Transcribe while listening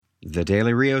The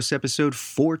Daily Rios episode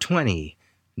 420,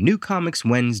 New Comics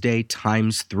Wednesday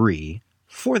times 3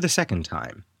 for the second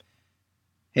time.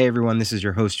 Hey everyone, this is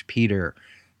your host Peter.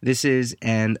 This is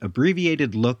an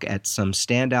abbreviated look at some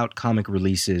standout comic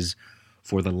releases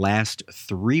for the last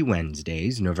 3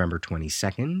 Wednesdays, November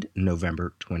 22nd,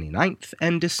 November 29th,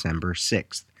 and December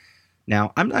 6th.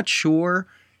 Now, I'm not sure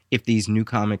if these new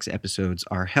comics episodes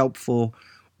are helpful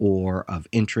or of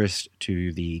interest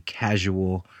to the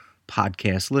casual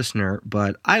podcast listener,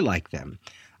 but I like them.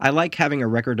 I like having a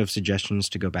record of suggestions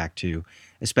to go back to,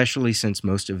 especially since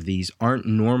most of these aren't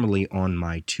normally on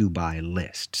my to-buy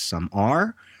list. Some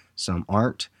are, some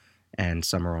aren't, and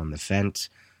some are on the fence.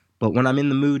 But when I'm in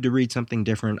the mood to read something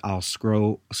different, I'll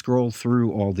scroll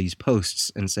through all these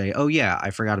posts and say, oh yeah, I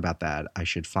forgot about that. I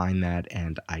should find that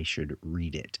and I should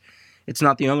read it. It's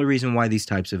not the only reason why these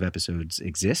types of episodes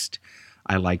exist.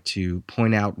 I like to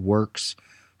point out works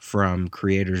from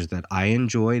creators that I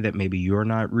enjoy that maybe you're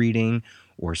not reading,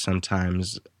 or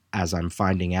sometimes as I'm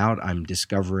finding out, I'm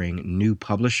discovering new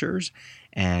publishers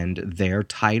and their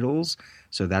titles.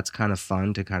 So that's kind of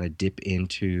fun to kind of dip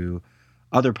into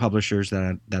other publishers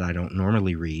that I don't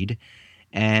normally read,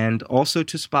 and also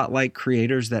to spotlight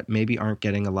creators that maybe aren't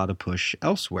getting a lot of push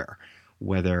elsewhere,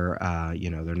 whether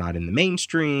they're not in the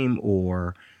mainstream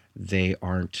or they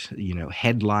aren't,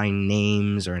 headline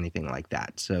names or anything like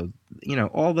that. So,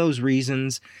 all those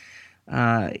reasons,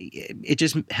 it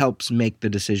just helps make the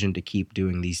decision to keep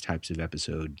doing these types of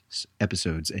episodes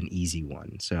an easy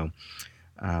one. So,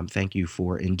 thank you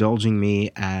for indulging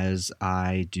me as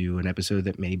I do an episode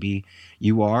that maybe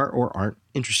you are or aren't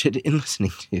interested in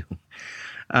listening to.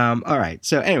 All right.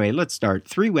 So anyway, let's start.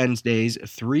 3 Wednesdays,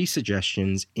 3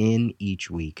 suggestions in each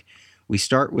week. We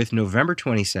start with November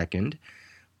 22nd.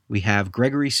 We have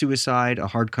Gregory Suicide, a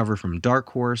hardcover from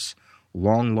Dark Horse,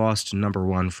 Long Lost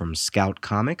 #1 from Scout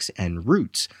Comics, and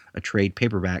Roots, a trade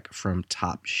paperback from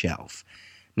Top Shelf.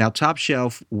 Now, Top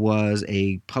Shelf was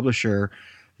a publisher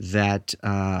that,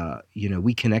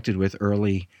 we connected with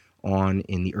early on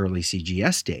in the early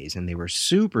CGS days, and they were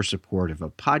super supportive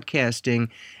of podcasting,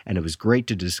 and it was great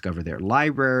to discover their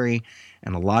library.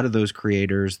 And a lot of those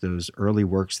creators, those early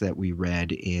works that we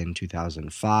read in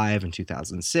 2005 and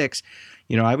 2006,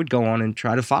 I would go on and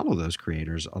try to follow those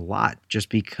creators a lot just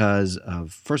because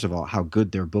of, first of all, how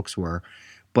good their books were.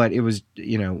 But it was,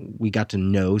 we got to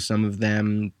know some of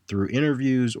them through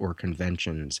interviews or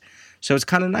conventions. So it's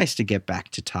kind of nice to get back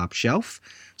to Top Shelf.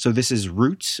 So this is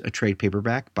Roots, a trade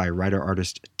paperback by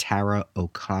writer-artist Tara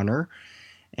O'Connor.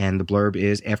 And the blurb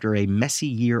is, after a messy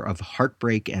year of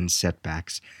heartbreak and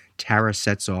setbacks, Tara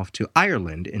sets off to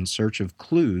Ireland in search of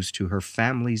clues to her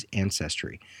family's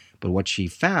ancestry. But what she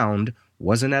found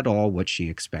wasn't at all what she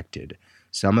expected.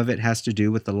 Some of it has to do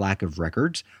with the lack of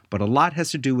records, but a lot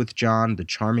has to do with John, the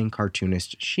charming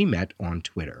cartoonist she met on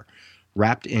Twitter.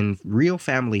 Wrapped in real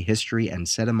family history and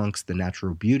set amongst the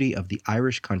natural beauty of the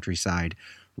Irish countryside,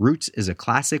 Roots is a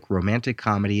classic romantic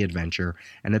comedy adventure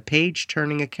and a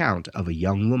page-turning account of a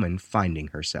young woman finding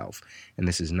herself. And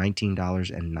this is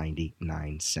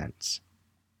 $19.99.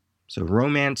 So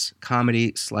romance,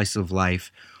 comedy, slice of life,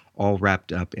 all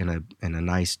wrapped up in a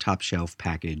nice top shelf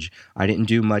package. I didn't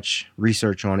do much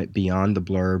research on it beyond the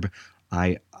blurb.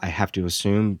 I have to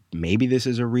assume maybe this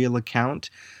is a real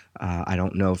account. I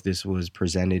don't know if this was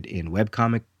presented in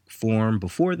webcomic form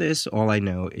before this. All I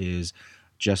know is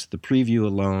just the preview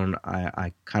alone.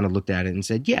 I kind of looked at it and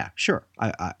said, yeah, sure.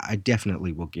 I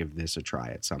definitely will give this a try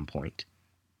at some point.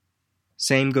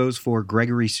 Same goes for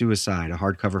Gregory Suicide, a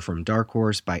hardcover from Dark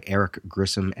Horse by Eric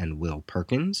Grissom and Will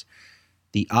Perkins.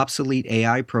 The obsolete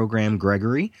AI program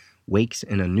Gregory wakes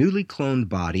in a newly cloned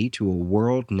body to a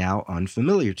world now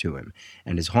unfamiliar to him,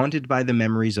 and is haunted by the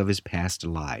memories of his past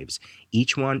lives,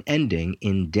 each one ending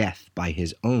in death by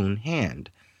his own hand.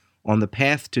 On the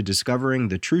path to discovering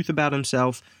the truth about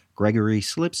himself, Gregory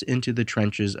slips into the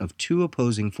trenches of 2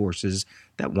 opposing forces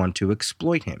that want to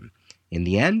exploit him. In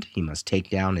the end, he must take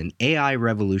down an AI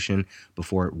revolution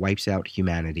before it wipes out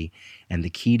humanity, and the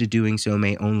key to doing so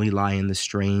may only lie in the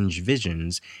strange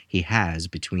visions he has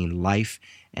between life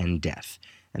and death.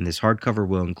 And this hardcover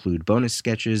will include bonus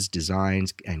sketches,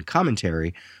 designs, and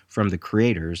commentary from the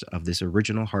creators of this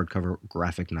original hardcover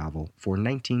graphic novel for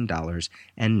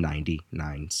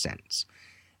 $19.99.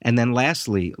 And then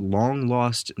lastly, Long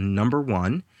Lost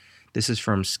 #1. This is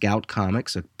from Scout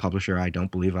Comics, a publisher I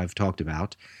don't believe I've talked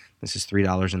about. This is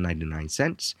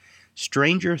 $3.99.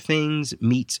 Stranger Things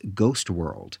meets Ghost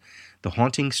World, the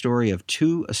haunting story of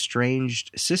 2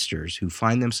 estranged sisters who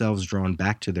find themselves drawn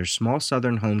back to their small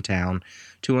southern hometown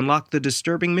to unlock the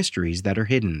disturbing mysteries that are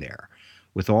hidden there,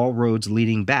 with all roads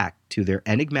leading back to their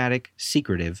enigmatic,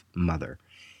 secretive mother.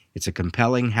 It's a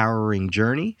compelling, harrowing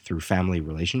journey through family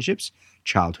relationships,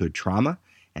 childhood trauma,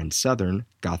 and Southern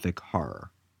Gothic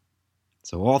horror.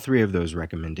 So all three of those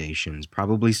recommendations,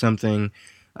 probably something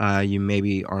you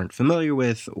maybe aren't familiar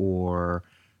with, or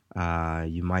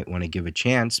you might want to give a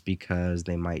chance because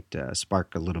they might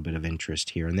spark a little bit of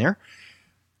interest here and there.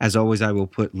 As always, I will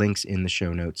put links in the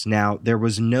show notes. Now, there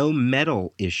was no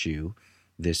metal issue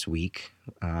this week.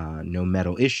 No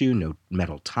metal issue, no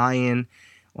metal tie-in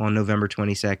on November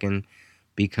 22nd,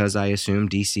 because I assume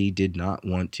DC did not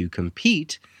want to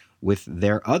compete with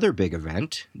their other big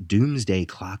event, Doomsday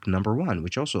Clock #1,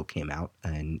 which also came out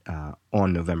on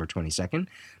November 22nd.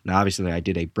 Now, obviously, I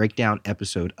did a breakdown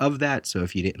episode of that, so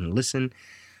if you didn't listen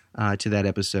to that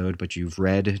episode, but you've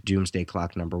read Doomsday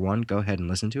Clock #1, go ahead and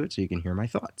listen to it so you can hear my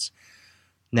thoughts.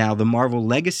 Now, the Marvel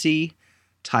Legacy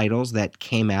titles that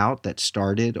came out that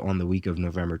started on the week of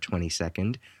November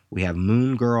 22nd, we have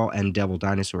Moon Girl and Devil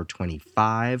Dinosaur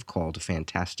 25, called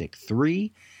Fantastic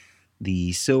 3,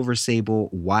 the Silver Sable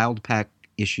Wild Pack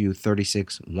issue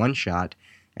 36 one-shot,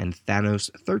 and Thanos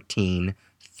 13,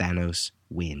 Thanos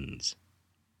Wins.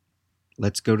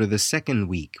 Let's go to the second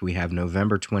week. We have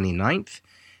November 29th,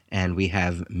 and we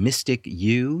have Mystic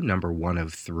U, #1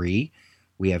 of 3.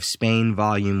 We have Spain,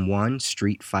 Volume 1,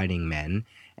 Street Fighting Men,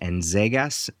 and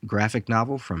Zegas graphic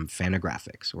novel from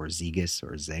Fantagraphics, or Zegas,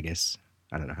 or Zegas.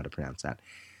 I don't know how to pronounce that.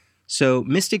 So,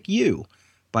 Mystic U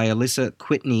by Alyssa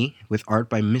Whitney with art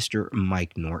by Mr.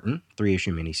 Mike Norton,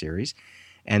 3-issue miniseries.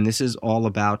 And this is all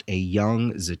about a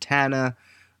young Zatanna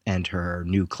and her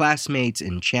new classmates,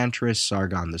 Enchantress,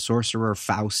 Sargon the Sorcerer,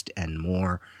 Faust, and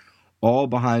more, all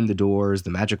behind the doors, the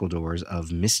magical doors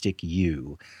of Mystic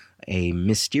U, a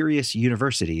mysterious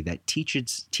university that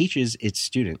teaches its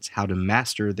students how to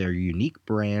master their unique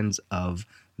brands of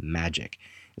magic.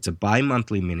 It's a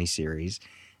bi-monthly miniseries,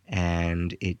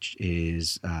 and it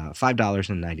is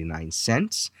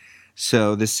 $5.99.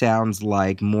 So this sounds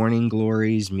like Morning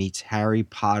Glories meets Harry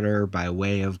Potter by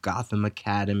way of Gotham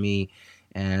Academy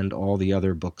and all the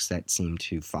other books that seem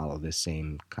to follow this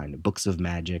same kind of books of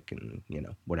magic and,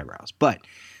 whatever else. But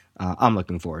I'm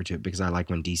looking forward to it because I like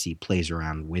when DC plays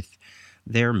around with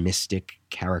their mystic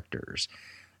characters.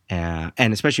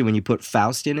 And especially when you put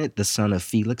Faust in it, the son of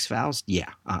Felix Faust.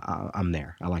 Yeah, I'm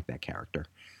there. I like that character.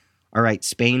 All right,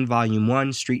 Spain Volume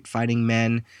 1, Street Fighting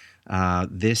Men.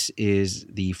 This is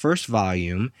the first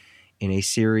volume in a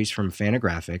series from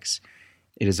Fantagraphics.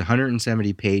 It is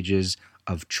 170 pages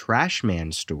of Trash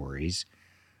Man stories,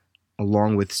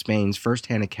 along with Spain's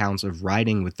first-hand accounts of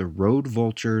riding with the Road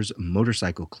Vultures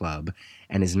Motorcycle Club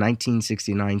and his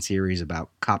 1969 series about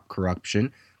cop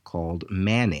corruption called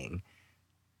Manning.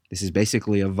 This is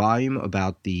basically a volume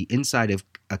about the inside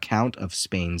account of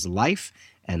Spain's life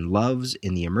and loves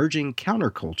in the emerging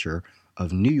counterculture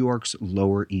of New York's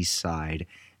Lower East Side.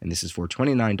 And this is for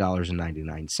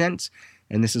 $29.99.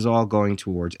 And this is all going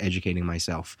towards educating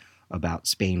myself about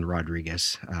Spain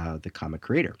Rodriguez, the comic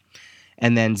creator.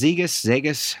 And then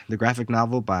Zegas, the graphic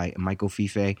novel by Michael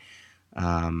Fife.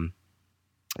 I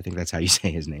think that's how you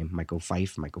say his name, Michael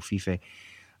Fife.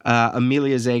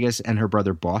 Amelia Zegas and her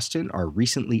brother Boston are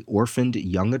recently orphaned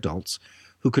young adults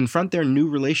who confront their new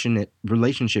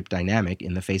relationship dynamic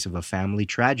in the face of a family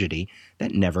tragedy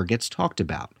that never gets talked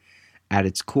about. At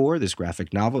its core, this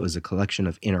graphic novel is a collection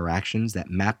of interactions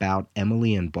that map out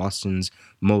Emily and Boston's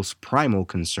most primal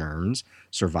concerns,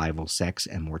 survival, sex,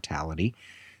 and mortality.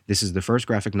 This is the first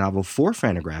graphic novel for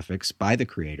Fantagraphics by the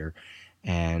creator,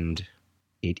 and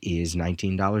it is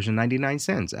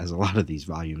 $19.99, as a lot of these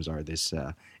volumes are this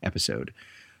episode.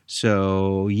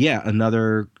 So, yeah,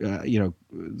 another,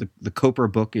 the Copra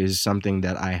book is something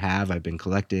that I've been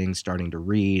collecting, starting to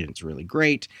read, and it's really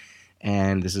great.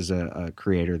 And this is a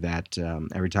creator that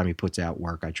every time he puts out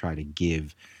work, I try to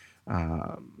give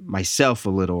myself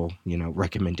a little,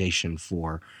 recommendation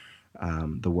for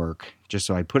the work, just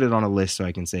so I put it on a list so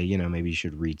I can say, maybe you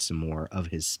should read some more of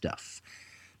his stuff.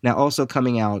 Now, also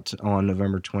coming out on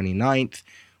November 29th,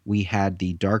 we had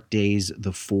The Dark Days,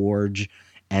 The Forge,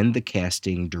 and The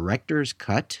Casting Director's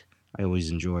Cut. I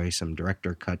always enjoy some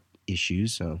director cut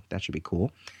issues, so that should be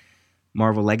cool.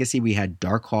 Marvel Legacy, we had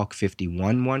Darkhawk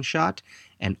 51 one-shot,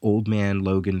 and Old Man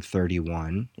Logan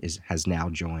 31 has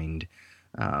now joined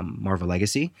Marvel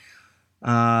Legacy.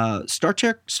 Star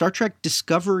Trek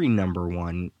Discovery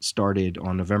 #1 started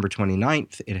on November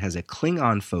 29th. It has a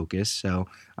Klingon focus, so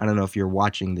I don't know if you're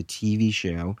watching the TV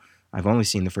show. I've only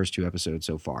seen the first 2 episodes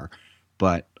so far,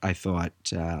 but I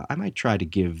thought I might try to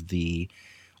give the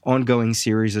ongoing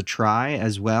series a try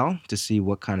as well to see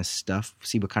what kind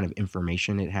of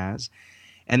information it has.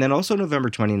 And then also November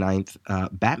 29th,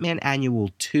 Batman Annual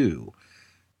 2.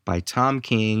 by Tom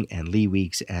King and Lee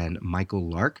Weeks and Michael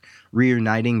Lark,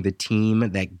 reuniting the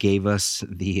team that gave us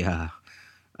the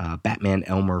Batman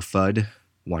Elmer Fudd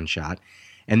one-shot.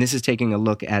 And this is taking a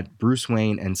look at Bruce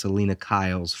Wayne and Selina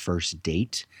Kyle's first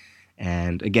date.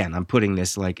 And again, I'm putting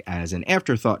this like as an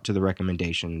afterthought to the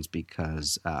recommendations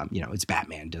because, it's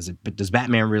Batman. Does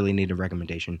Batman really need a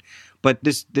recommendation? But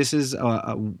this is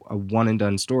a one and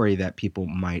done story that people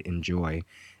might enjoy,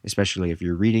 especially if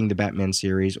you're reading the Batman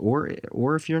series or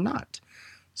if you're not.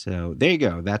 So there you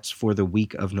go. That's for the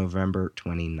week of November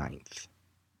 29th.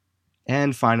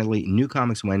 And finally, New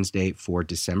Comics Wednesday for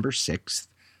December 6th,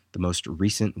 the most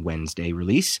recent Wednesday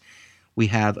release. We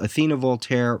have Athena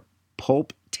Voltaire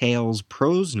Pulp Tales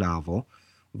Prose Novel,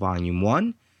 Volume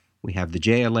 1. We have the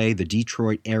JLA, the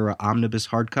Detroit Era Omnibus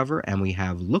hardcover, and we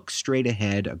have Look Straight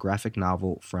Ahead, a graphic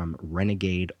novel from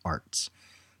Renegade Arts.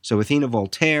 So Athena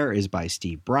Voltaire is by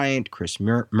Steve Bryant, Chris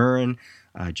Murrin,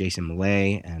 Jason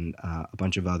Millay, and a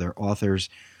bunch of other authors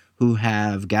who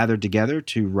have gathered together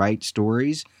to write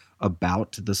stories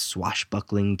about the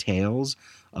swashbuckling tales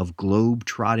of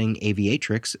globe-trotting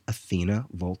aviatrix Athena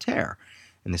Voltaire.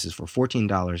 And this is for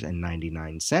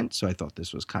 $14.99, so I thought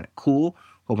this was kind of cool.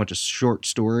 A whole bunch of short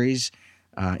stories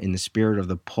in the spirit of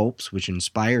the pulps, which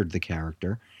inspired the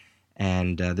character.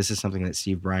 And this is something that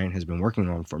Steve Bryant has been working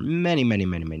on for many, many,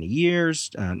 many, many years.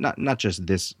 Not just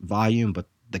this volume, but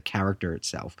the character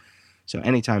itself. So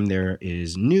anytime there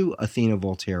is new Athena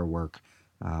Voltaire work,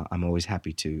 I'm always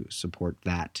happy to support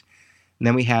that. And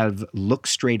then we have Look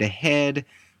Straight Ahead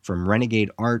from Renegade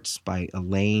Arts by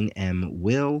Elaine M.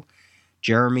 Will.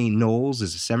 Jeremy Knowles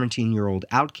is a 17-year-old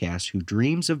outcast who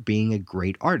dreams of being a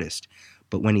great artist,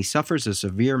 but when he suffers a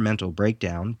severe mental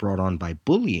breakdown brought on by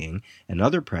bullying and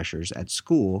other pressures at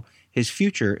school, his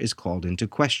future is called into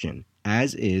question,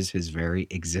 as is his very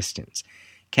existence.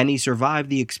 Can he survive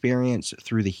the experience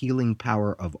through the healing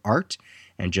power of art?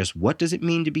 And just what does it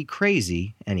mean to be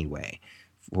crazy anyway?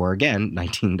 For, again,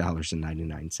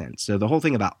 $19.99. So the whole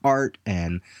thing about art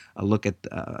and a look at,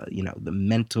 the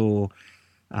mental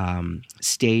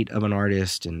state of an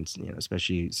artist, and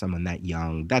especially someone that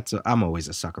young. I'm always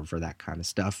a sucker for that kind of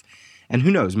stuff. And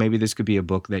who knows, maybe this could be a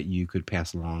book that you could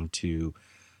pass along to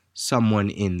someone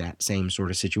in that same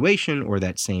sort of situation or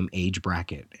that same age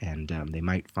bracket, and they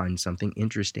might find something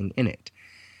interesting in it.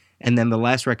 And then the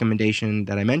last recommendation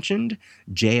that I mentioned,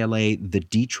 JLA, the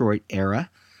Detroit Era,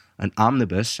 an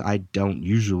omnibus. I don't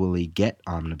usually get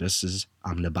omnibuses,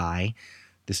 omnibi.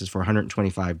 This is for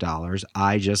 $125.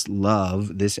 I just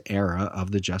love this era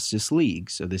of the Justice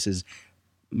League. So this is,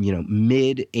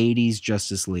 mid-'80s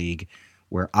Justice League,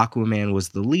 where Aquaman was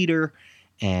the leader,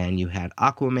 and you had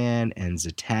Aquaman and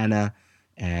Zatanna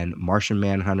and Martian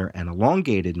Manhunter and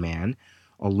Elongated Man,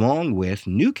 along with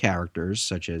new characters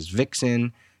such as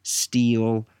Vixen,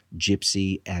 Steel,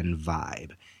 Gypsy, and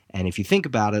Vibe. And if you think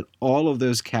about it, all of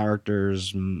those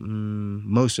characters,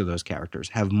 most of those characters,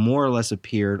 have more or less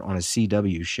appeared on a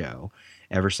CW show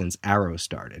ever since Arrow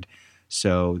started.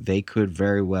 So they could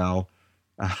very well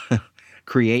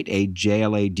create a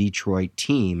JLA Detroit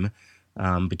team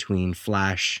between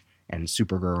Flash and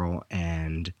Supergirl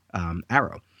and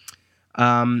Arrow.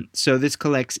 So this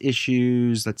collects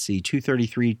issues,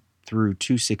 233 through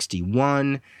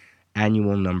 261,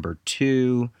 annual number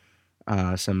 2.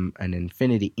 An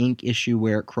Infinity Inc. issue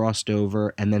where it crossed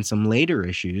over, and then some later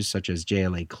issues such as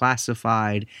JLA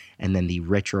Classified, and then the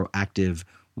retroactive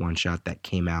one-shot that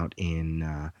came out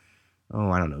in,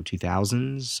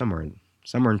 2000s, somewhere in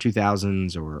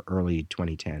 2000s or early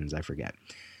 2010s, I forget.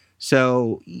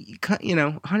 So,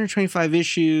 125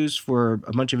 issues for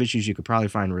a bunch of issues you could probably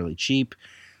find really cheap,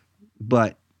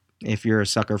 but if you're a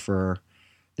sucker for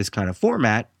this kind of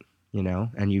format,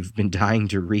 and you've been dying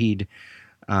to read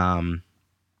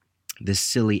this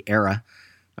silly era,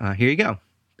 here you go.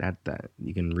 That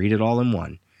you can read it all in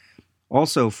one.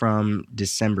 Also from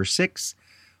December 6th,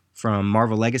 from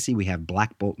Marvel Legacy, we have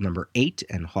Black Bolt number 8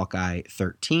 and Hawkeye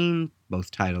 13, both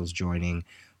titles joining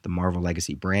the Marvel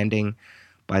Legacy branding.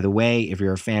 By the way, if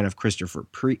you're a fan of Christopher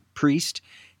Priest,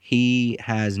 he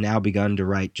has now begun to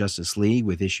write Justice League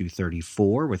with issue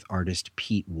 34 with artist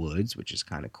Pete Woods, which is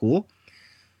kind of cool.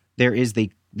 There is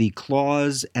the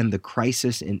Claws and the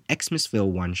Crisis in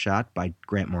Xmasville one-shot by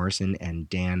Grant Morrison and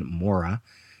Dan Mora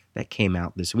that came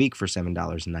out this week for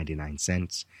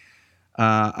 $7.99.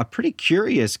 A pretty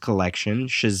curious collection,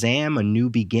 Shazam! A New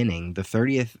Beginning, the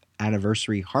 30th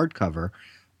anniversary hardcover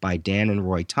by Dan and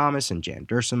Roy Thomas and Jan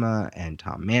Duursema and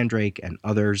Tom Mandrake and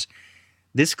others.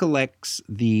 This collects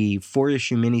the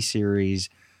 4-issue miniseries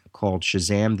called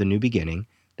Shazam! The New Beginning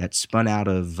that spun out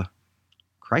of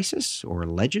Crisis or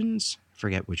Legends? I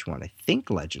forget which one. I think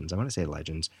Legends. I want to say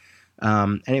Legends.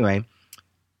 Anyway,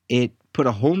 it put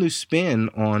a whole new spin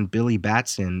on Billy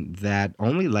Batson that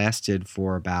only lasted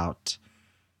for about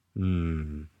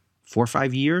 4 or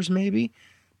 5 years, maybe,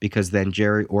 because then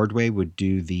Jerry Ordway would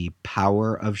do the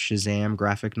Power of Shazam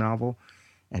graphic novel,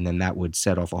 and then that would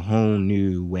set off a whole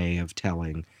new way of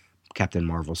telling Captain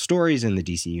Marvel stories in the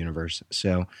DC universe.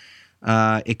 So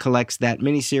it collects that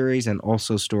miniseries and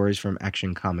also stories from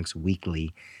Action Comics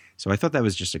Weekly. So I thought that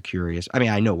was just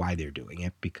I know why they're doing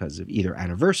it, because of either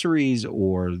anniversaries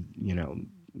or,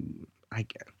 I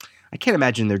can't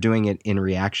imagine they're doing it in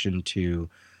reaction to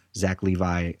Zach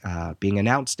Levi being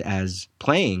announced as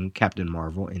playing Captain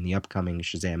Marvel in the upcoming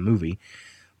Shazam movie.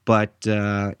 But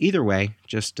either way,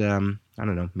 just, I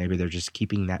don't know, maybe they're just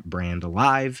keeping that brand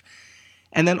alive.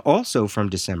 And then also from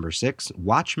December 6th,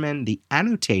 Watchmen, the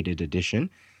Annotated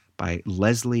Edition by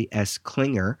Leslie S.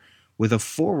 Klinger, with a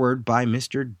foreword by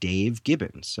Mr. Dave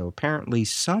Gibbons. So apparently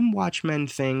some Watchmen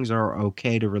things are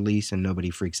okay to release and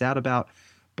nobody freaks out about,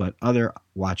 but other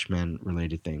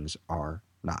Watchmen-related things are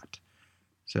not.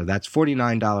 So that's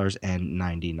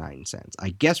 $49.99. I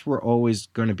guess we're always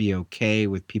going to be okay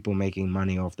with people making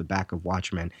money off the back of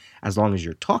Watchmen as long as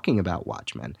you're talking about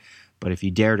Watchmen. But if you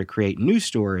dare to create new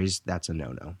stories, that's a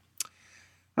no-no.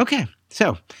 Okay,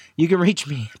 so you can reach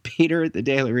me, Peter at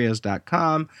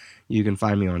thedailyrios.com. You can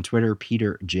find me on Twitter,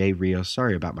 Peter J. Rios.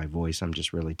 Sorry about my voice. I'm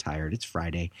just really tired. It's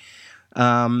Friday.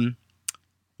 This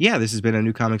has been a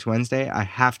New Comics Wednesday. I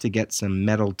have to get some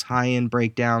metal tie-in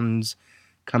breakdowns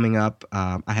coming up.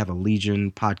 I have a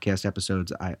Legion podcast episode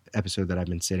that I've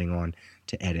been sitting on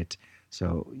to edit.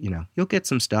 So, you'll get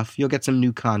some stuff. You'll get some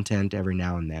new content every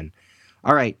now and then.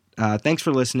 All right. Thanks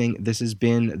for listening. This has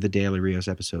been the Daily Rios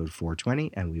episode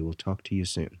 420, and we will talk to you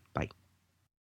soon. Bye.